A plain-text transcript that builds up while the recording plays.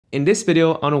In this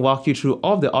video, I want to walk you through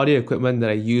all of the audio equipment that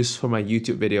I use for my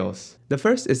YouTube videos. The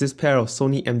first is this pair of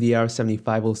Sony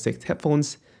MDR-7506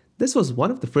 headphones. This was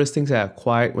one of the first things I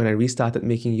acquired when I restarted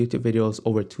making YouTube videos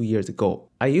over 2 years ago.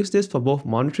 I use this for both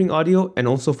monitoring audio and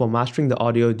also for mastering the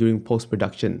audio during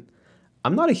post-production.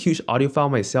 I'm not a huge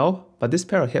audiophile myself, but this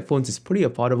pair of headphones is pretty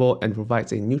affordable and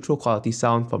provides a neutral quality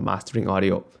sound for mastering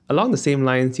audio. Along the same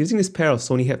lines, using this pair of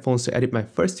Sony headphones to edit my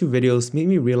first 2 videos made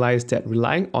me realize that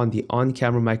relying on the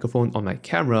on-camera microphone on my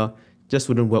camera just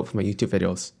wouldn't work for my YouTube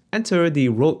videos. Enter the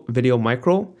RØDE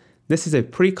VideoMicro. This is a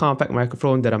pretty compact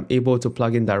microphone that I'm able to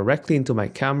plug in directly into my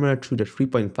camera through the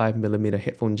 3.5mm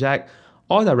headphone jack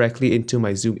or directly into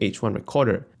my Zoom H1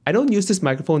 recorder. I don't use this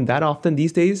microphone that often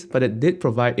these days, but it did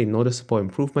provide a noticeable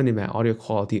improvement in my audio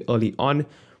quality early on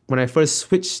when I first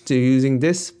switched to using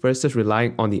this versus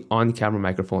relying on the on-camera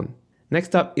microphone.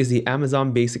 Next up is the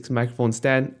Amazon Basics microphone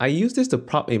stand. I use this to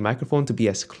prop a microphone to be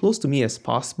as close to me as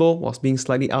possible whilst being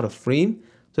slightly out of frame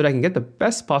so that I can get the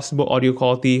best possible audio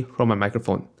quality from my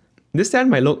microphone. This stand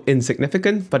might look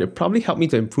insignificant, but it probably helped me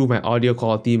to improve my audio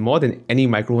quality more than any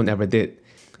microphone ever did.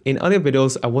 In earlier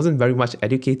videos, I wasn't very much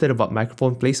educated about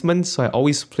microphone placement, so I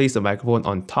always placed the microphone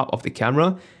on top of the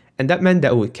camera, and that meant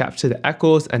that it would capture the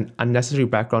echoes and unnecessary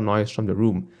background noise from the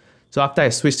room. So after I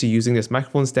switched to using this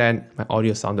microphone stand, my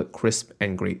audio sounded crisp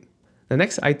and great. The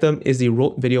next item is the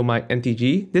RØDE VideoMic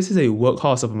NTG. This is a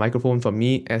workhorse of a microphone for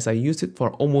me as I use it for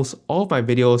almost all of my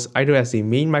videos either as the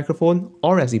main microphone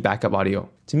or as the backup audio.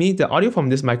 To me, the audio from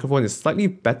this microphone is slightly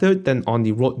better than on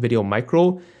the RØDE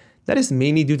VideoMicro. That is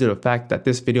mainly due to the fact that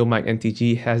this VideoMic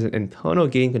NTG has an internal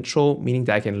gain control, meaning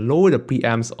that I can lower the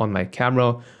preamps on my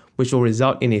camera, which will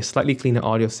result in a slightly cleaner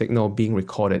audio signal being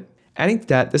recorded. Adding to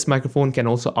that, this microphone can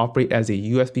also operate as a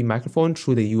USB microphone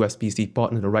through the USB-C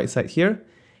port on the right side here,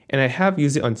 and I have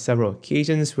used it on several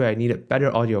occasions where I needed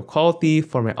better audio quality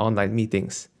for my online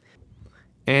meetings.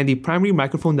 And the primary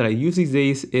microphone that I use these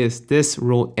days is this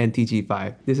RØDE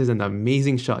NTG5. This is an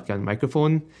amazing shotgun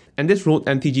microphone. And this RØDE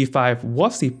NTG5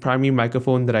 was the primary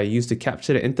microphone that I used to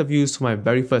capture the interviews for my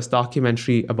very first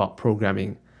documentary about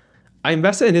programming. I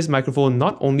invested in this microphone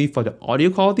not only for the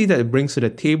audio quality that it brings to the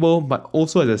table, but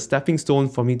also as a stepping stone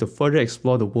for me to further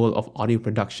explore the world of audio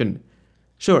production.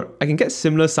 Sure, I can get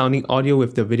similar sounding audio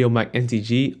with the VideoMic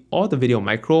NTG or the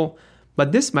VideoMicro,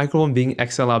 but this microphone being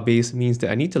XLR based means that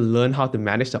I need to learn how to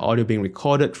manage the audio being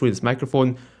recorded through this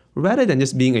microphone rather than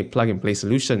just being a plug-and-play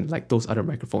solution like those other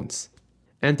microphones.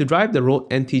 And to drive the RØDE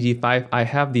NTG5, I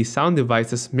have the Sound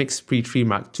Devices MixPre 3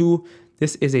 Mark II.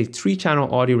 This is a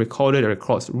 3-channel audio recorder that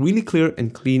records really clear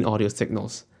and clean audio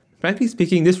signals. Frankly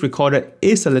speaking, this recorder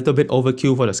is a little bit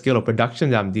overkill for the scale of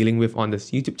production that I'm dealing with on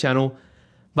this YouTube channel,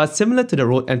 but similar to the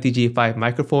RØDE NTG5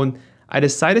 microphone, I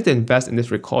decided to invest in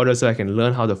this recorder so I can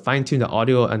learn how to fine-tune the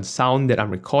audio and sound that I'm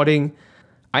recording.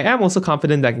 I am also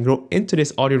confident that I can grow into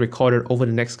this audio recorder over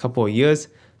the next couple of years,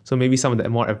 so maybe some of the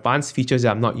more advanced features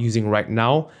that I'm not using right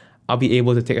now, I'll be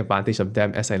able to take advantage of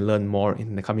them as I learn more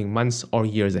in the coming months or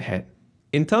years ahead.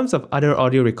 In terms of other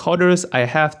audio recorders, I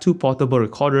have 2 portable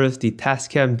recorders, the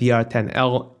Tascam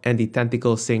DR10L and the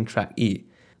Tentacle Sync Track E.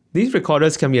 These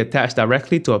recorders can be attached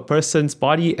directly to a person's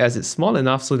body as it's small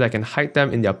enough so that I can hide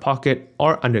them in their pocket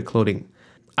or under clothing.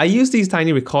 I use these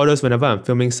tiny recorders whenever I'm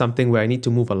filming something where I need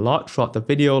to move a lot throughout the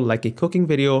video, like a cooking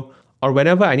video, or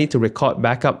whenever I need to record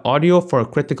backup audio for a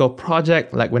critical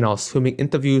project like when I was filming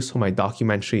interviews for my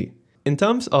documentary. In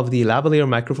terms of the lavalier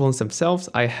microphones themselves,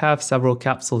 I have several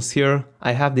capsules here.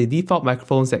 I have the default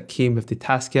microphones that came with the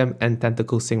Tascam and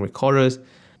Tentacle Sync recorders,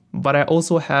 but I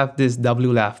also have this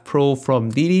WLAV Pro from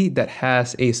Didi that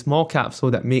has a small capsule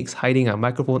that makes hiding a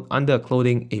microphone under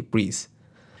clothing a breeze.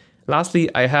 Lastly,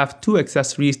 I have 2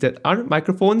 accessories that aren't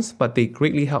microphones, but they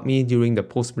greatly help me during the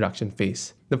post-production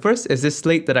phase. The first is this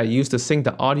slate that I use to sync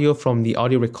the audio from the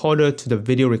audio recorder to the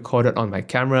video recorded on my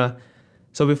camera.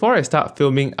 So before I start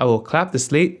filming, I will clap the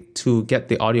slate to get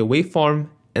the audio waveform,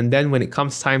 and then when it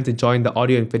comes time to join the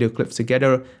audio and video clips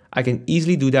together, I can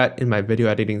easily do that in my video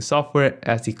editing software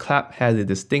as the clap has a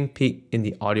distinct peak in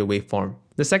the audio waveform.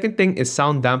 The second thing is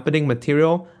sound dampening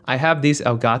material. I have these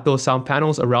Elgato sound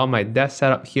panels around my desk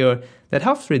setup here that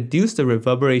helps reduce the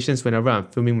reverberations whenever I'm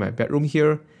filming my bedroom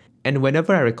here. And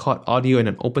whenever I record audio in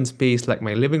an open space like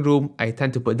my living room, I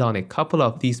tend to put down a couple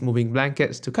of these moving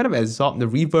blankets to kind of absorb the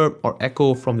reverb or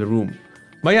echo from the room.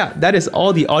 But yeah, that is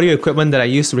all the audio equipment that I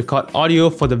use to record audio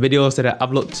for the videos that I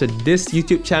upload to this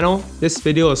YouTube channel. This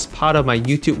video is part of my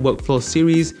YouTube workflow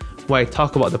series where I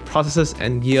talk about the processes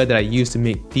and gear that I use to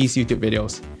make these YouTube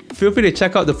videos. Feel free to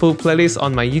check out the full playlist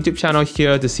on my YouTube channel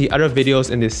here to see other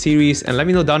videos in this series, and let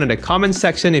me know down in the comments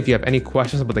section if you have any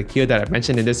questions about the gear that I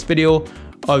mentioned in this video,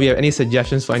 or if you have any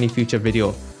suggestions for any future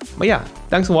video. But yeah,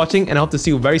 thanks for watching and I hope to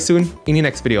see you very soon in the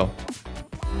next video.